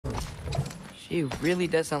She really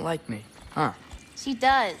doesn't like me, huh? She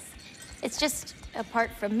does. It's just, apart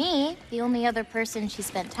from me, the only other person she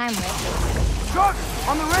spent time with. Truck!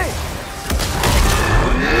 On the ring!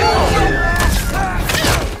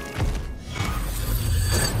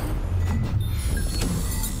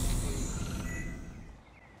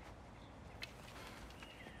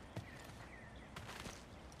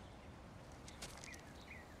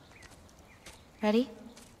 Ready?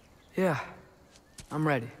 Yeah, I'm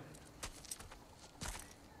ready.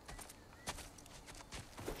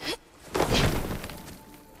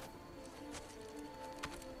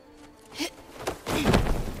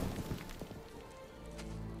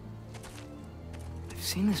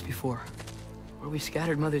 I've seen this before, where we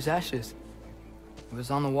scattered Mother's ashes. It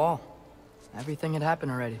was on the wall. Everything had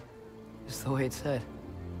happened already, just the way it said.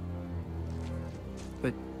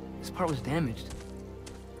 But this part was damaged.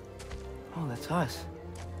 Oh, that's us.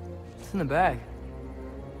 It's in the bag.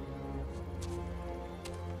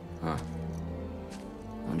 Huh.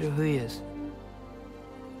 Wonder who he is.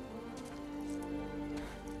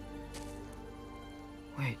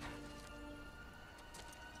 Wait.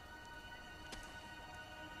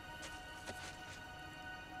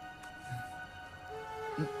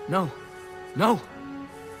 No. No!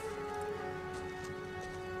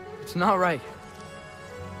 It's not right.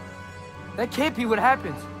 That can't be what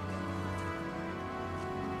happened.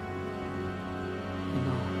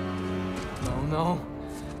 No.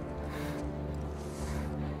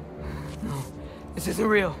 No. This isn't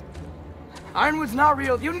real. Ironwood's not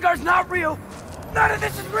real. Ungar's not real. None of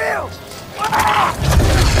this is real! Ah!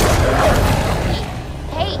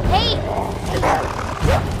 Hey!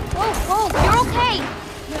 Whoa, you're okay!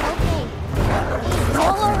 You're okay. It's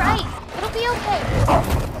all alright. It'll be okay.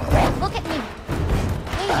 Look at me.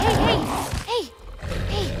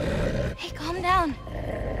 Hey, calm down.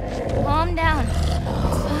 Calm down.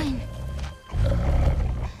 It's fine.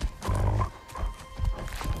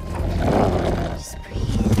 Just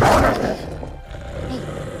breathe.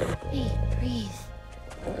 Hey, breathe.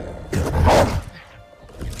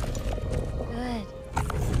 Good.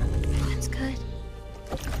 That's good.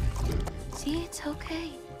 See, it's okay.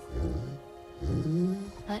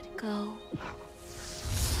 Let go.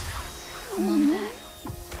 Come on back.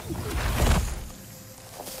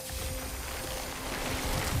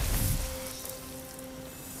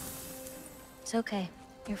 It's okay.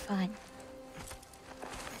 You're fine.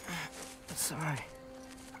 It's alright.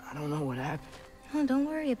 I don't know what happened. Oh, don't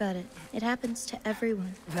worry about it. It happens to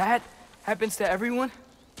everyone. That happens to everyone?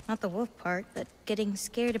 Not the wolf part, but getting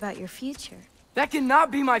scared about your future. That cannot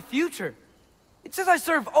be my future. It says I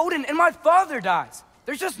serve Odin and my father dies.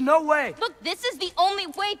 There's just no way. Look, this is the only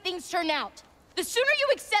way things turn out. The sooner you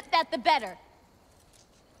accept that, the better.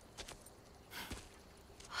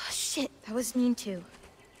 Oh, shit, that was mean too.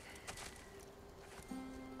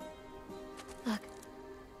 Look.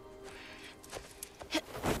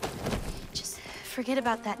 Just forget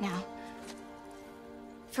about that now.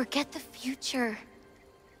 Forget the future.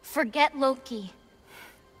 Forget Loki.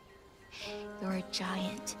 You're a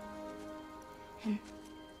giant. And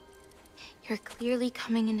you're clearly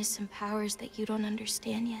coming into some powers that you don't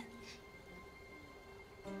understand yet.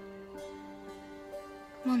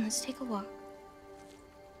 Come on, let's take a walk.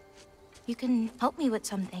 You can help me with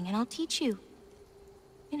something, and I'll teach you.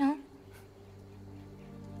 You know,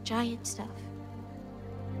 giant stuff.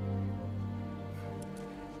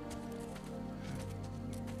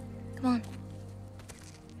 Come on.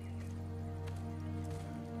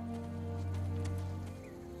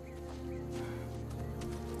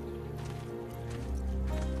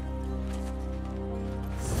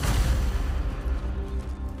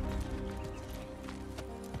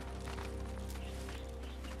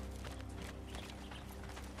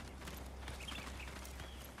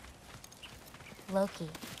 Loki,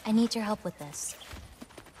 I need your help with this.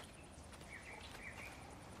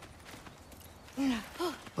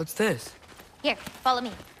 What's this? Here, follow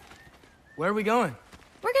me. Where are we going?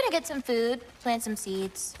 We're gonna get some food, plant some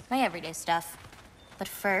seeds, my everyday stuff. But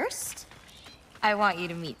first, I want you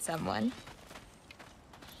to meet someone.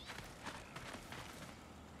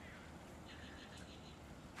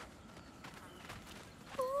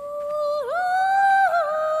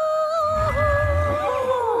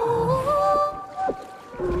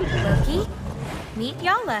 Loki, meet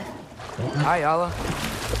Yala. Hi, Yala.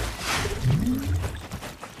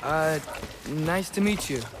 Nice to meet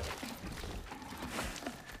you.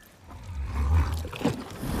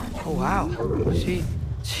 Oh, wow.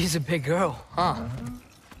 She's a big girl, huh?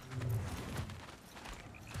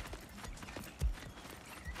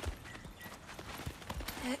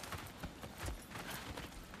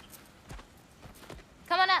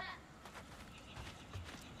 Come on up.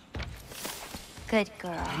 Good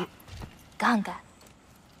girl. Ganga.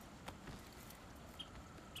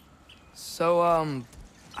 So,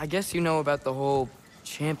 I guess you know about the whole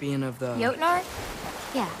champion of the... Jotnar?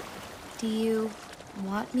 Yeah. Do you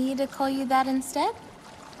want me to call you that instead?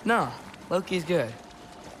 No, Loki's good.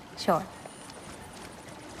 Sure.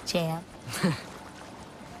 Champ.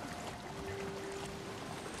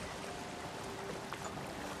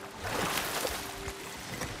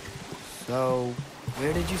 So,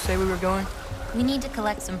 where did you say we were going? We need to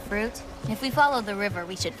collect some fruit. If we follow the river,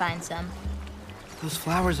 we should find some. Those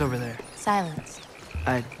flowers over there. Silence.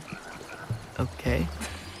 Okay.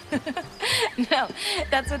 No,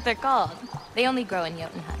 that's what they're called. They only grow in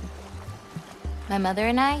Jotunheim. My mother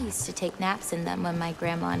and I used to take naps in them when my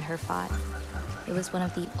grandma and her fought. It was one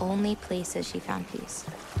of the only places she found peace.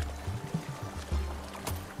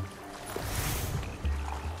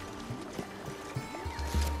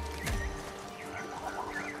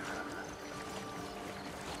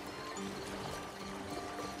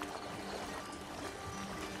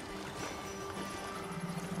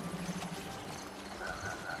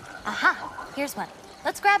 Aha! Here's one.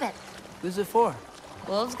 Let's grab it. Who's it for?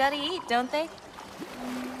 Wolves gotta eat, don't they?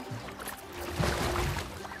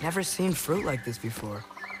 Never seen fruit like this before.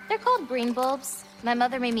 They're called green bulbs. My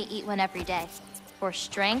mother made me eat one every day. For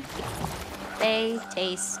strength, they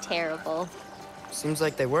taste terrible. Seems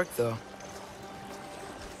like they work, though.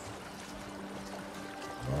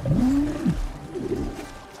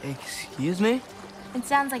 Excuse me? It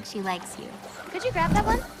sounds like she likes you. Could you grab that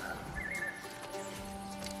one?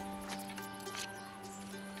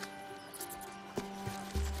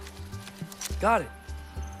 Got it.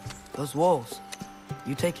 Those wolves.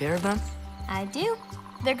 You take care of them? I do.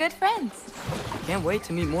 They're good friends. Can't wait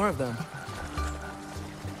to meet more of them.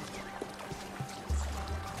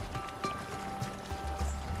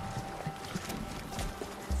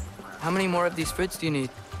 How many more of these fruits do you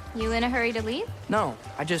need? You in a hurry to leave? No,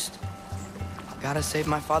 I just... gotta save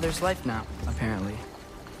my father's life now, apparently.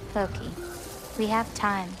 Loki, we have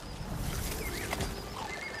time.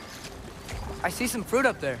 I see some fruit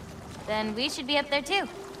up there. Then we should be up there too.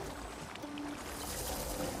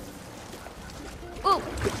 Ooh!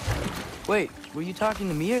 Wait, were you talking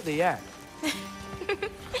to me or the yak?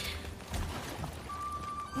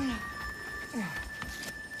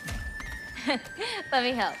 Let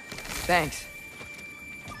me help. Thanks.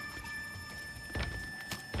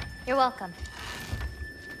 You're welcome.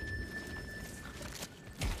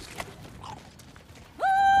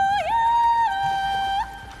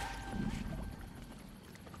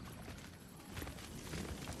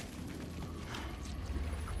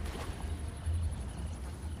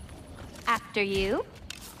 After you.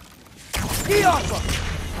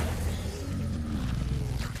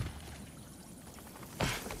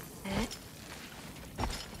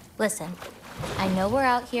 Listen, I know we're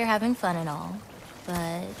out here having fun and all,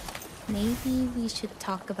 but maybe we should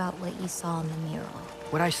talk about what you saw in the mural.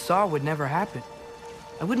 What I saw would never happen.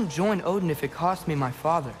 I wouldn't join Odin if it cost me my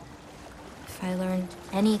father. If I learned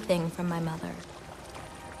anything from my mother,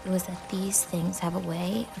 it was that these things have a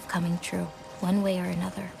way of coming true, one way or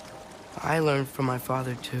another. I learned from my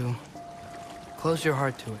father, too. Close your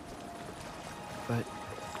heart to it. But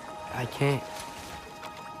I can't.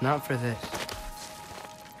 Not for this.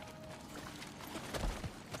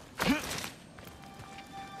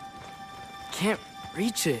 Can't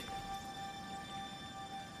reach it.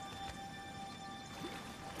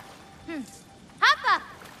 Hoppa!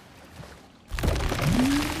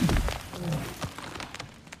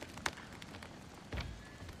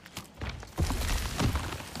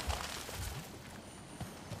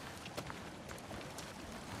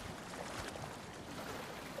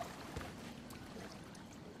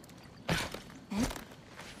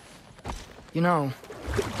 You know,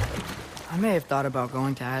 I may have thought about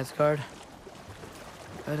going to Asgard,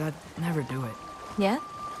 but I'd never do it. Yeah?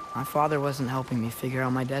 My father wasn't helping me figure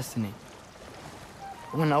out my destiny.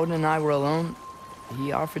 When Odin and I were alone,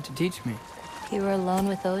 he offered to teach me. If you were alone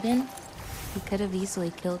with Odin, he could have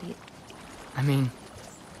easily killed you. I mean,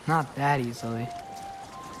 not that easily.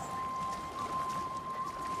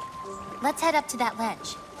 Let's head up to that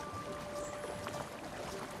ledge.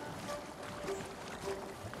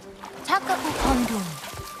 Taka ukondun.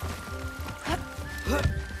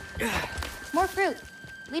 More fruit.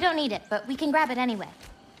 We don't need it, but we can grab it anyway.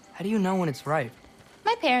 How do you know when it's ripe?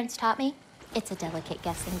 My parents taught me. It's a delicate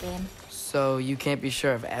guessing game. So you can't be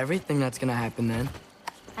sure of everything that's gonna happen then?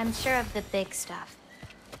 I'm sure of the big stuff.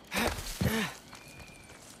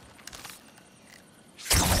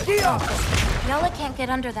 Yala can't get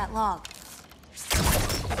under that log.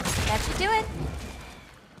 That should do it.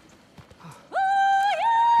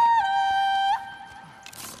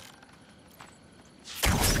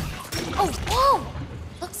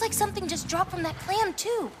 something just dropped from that clam,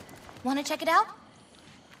 too. Want to check it out?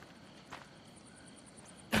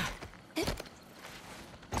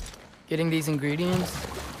 Getting these ingredients,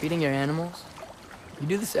 feeding your animals. You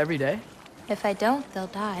do this every day? If I don't, they'll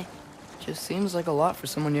die. Just seems like a lot for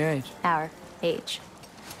someone your age. Our age.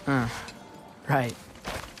 Right.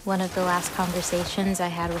 One of the last conversations I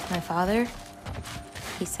had with my father,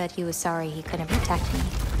 he said he was sorry he couldn't protect me.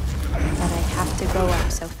 That I'd have to grow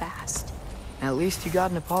up so fast. At least you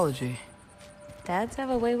got an apology. Dads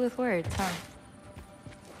have a way with words, huh?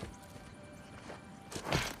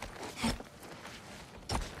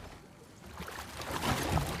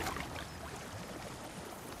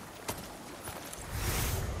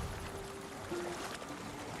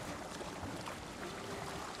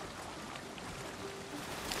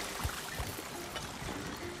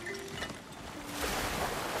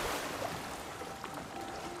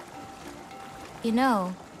 You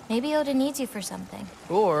know, maybe Odin needs you for something.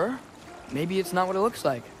 Or maybe it's not what it looks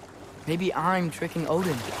like. Maybe I'm tricking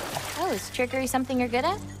Odin. Oh, is trickery something you're good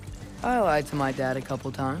at? I lied to my dad a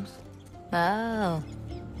couple times. Oh,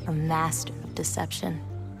 a master of deception.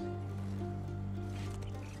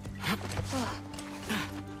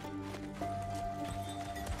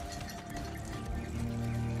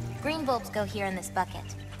 Green bulbs go here in this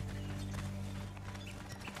bucket.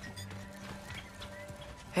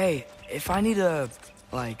 Hey, if I need to,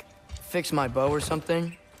 like, fix my bow or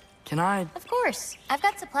something, can I? Of course. I've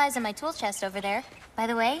got supplies in my tool chest over there. By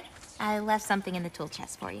the way, I left something in the tool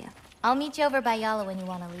chest for you. I'll meet you over by Yala when you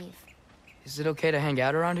want to leave. Is it okay to hang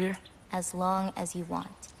out around here? As long as you want.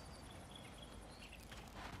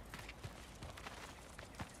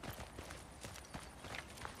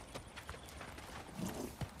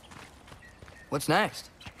 What's next?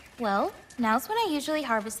 Well, now's when I usually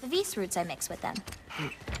harvest the Vis roots I mix with them.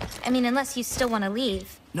 I mean, unless you still want to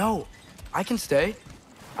leave. No, I can stay.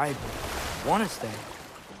 I want to stay.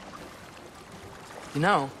 You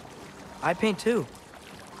know, I paint too.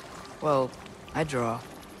 Well, I draw.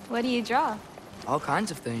 What do you draw? All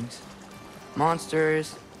kinds of things.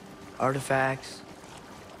 Monsters, artifacts,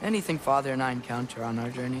 anything Father and I encounter on our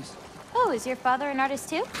journeys. Oh, is your father an artist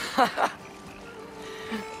too?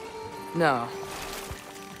 No.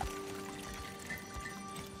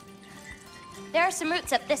 There are some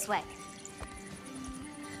roots up this way.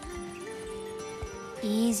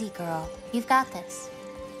 Easy, girl. You've got this.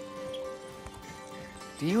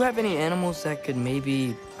 Do you have any animals that could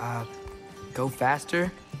maybe, go faster?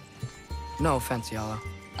 No offense, Yala.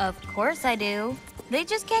 Of course I do. They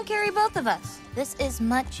just can't carry both of us. This is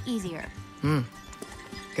much easier.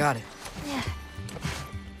 Got it. Yeah.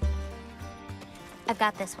 I've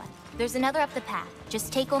got this one. There's another up the path.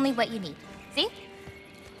 Just take only what you need. See?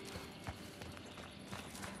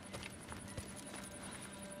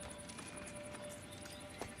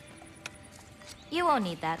 You won't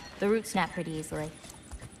need that. The roots snap pretty easily.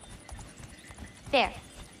 There.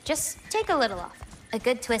 Just take a little off. A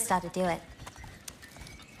good twist ought to do it.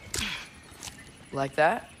 Like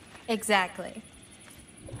that? Exactly.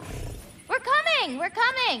 We're coming! We're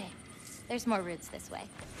coming! There's more roots this way.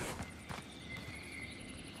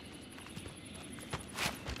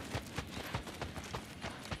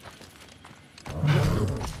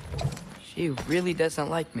 She really doesn't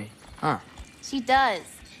like me, huh? She does.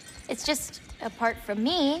 It's just, apart from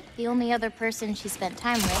me, the only other person she spent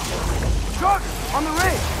time with. Shark! On the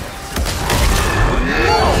ridge!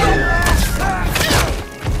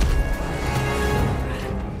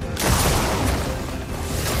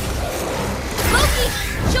 Loki,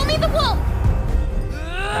 show me the wolf!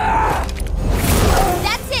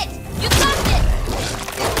 That's it! You got it!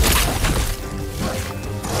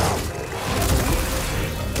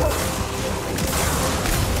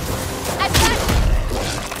 I've got it!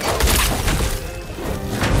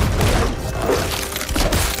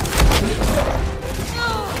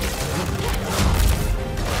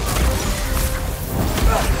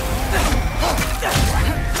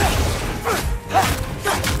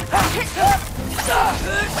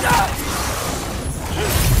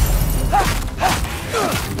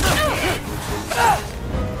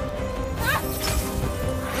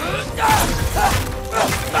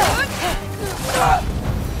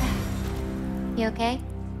 You okay?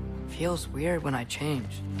 Feels weird when I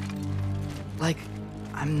change. Like,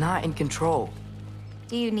 I'm not in control.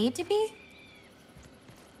 Do you need to be?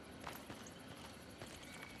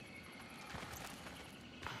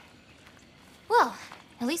 Well,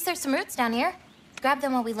 at least there's some roots down here. Grab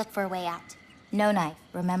them while we look for a way out. No knife,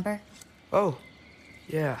 remember? Oh,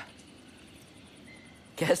 yeah.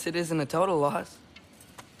 Guess it isn't a total loss.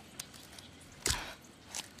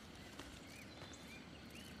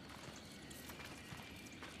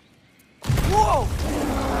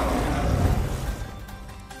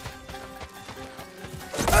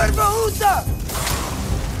 closer!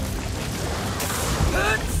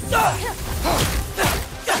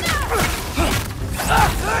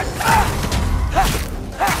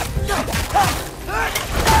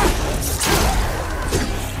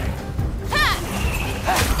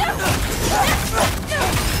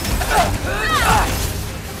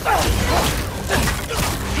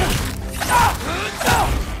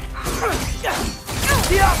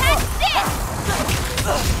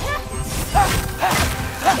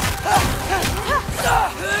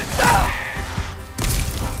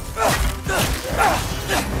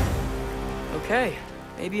 Okay,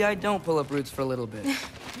 maybe I don't pull up roots for a little bit.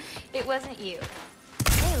 It wasn't you.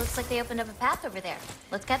 Hey, looks like they opened up a path over there.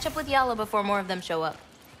 Let's catch up with Yala before more of them show up.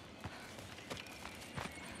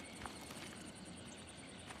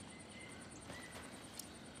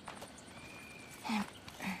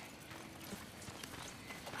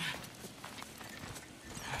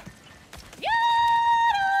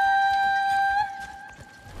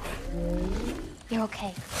 You're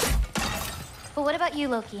okay. But what about you,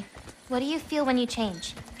 Loki? What do you feel when you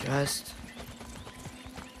change? Just...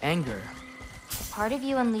 anger. Part of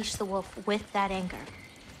you unleashed the wolf with that anger.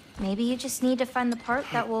 Maybe you just need to find the part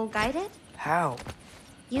that will guide it? How?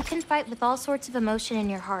 You can fight with all sorts of emotion in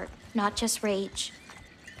your heart, not just rage.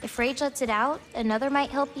 If rage lets it out, another might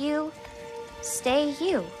help you stay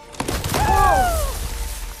you.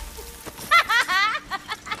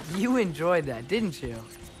 You enjoyed that, didn't you?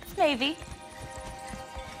 Maybe.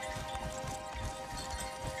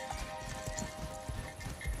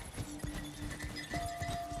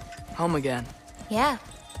 Home again. Yeah.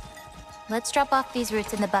 Let's drop off these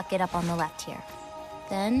roots in the bucket up on the left here.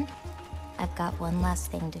 Then, I've got one last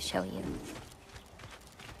thing to show you.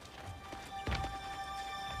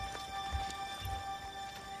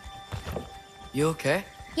 You okay?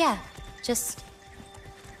 Yeah, just...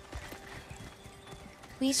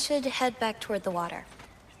 We should head back toward the water.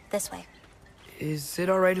 This way. Is it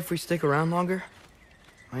alright if we stick around longer?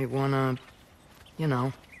 Might wanna, you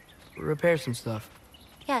know, repair some stuff.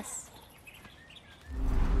 Yes.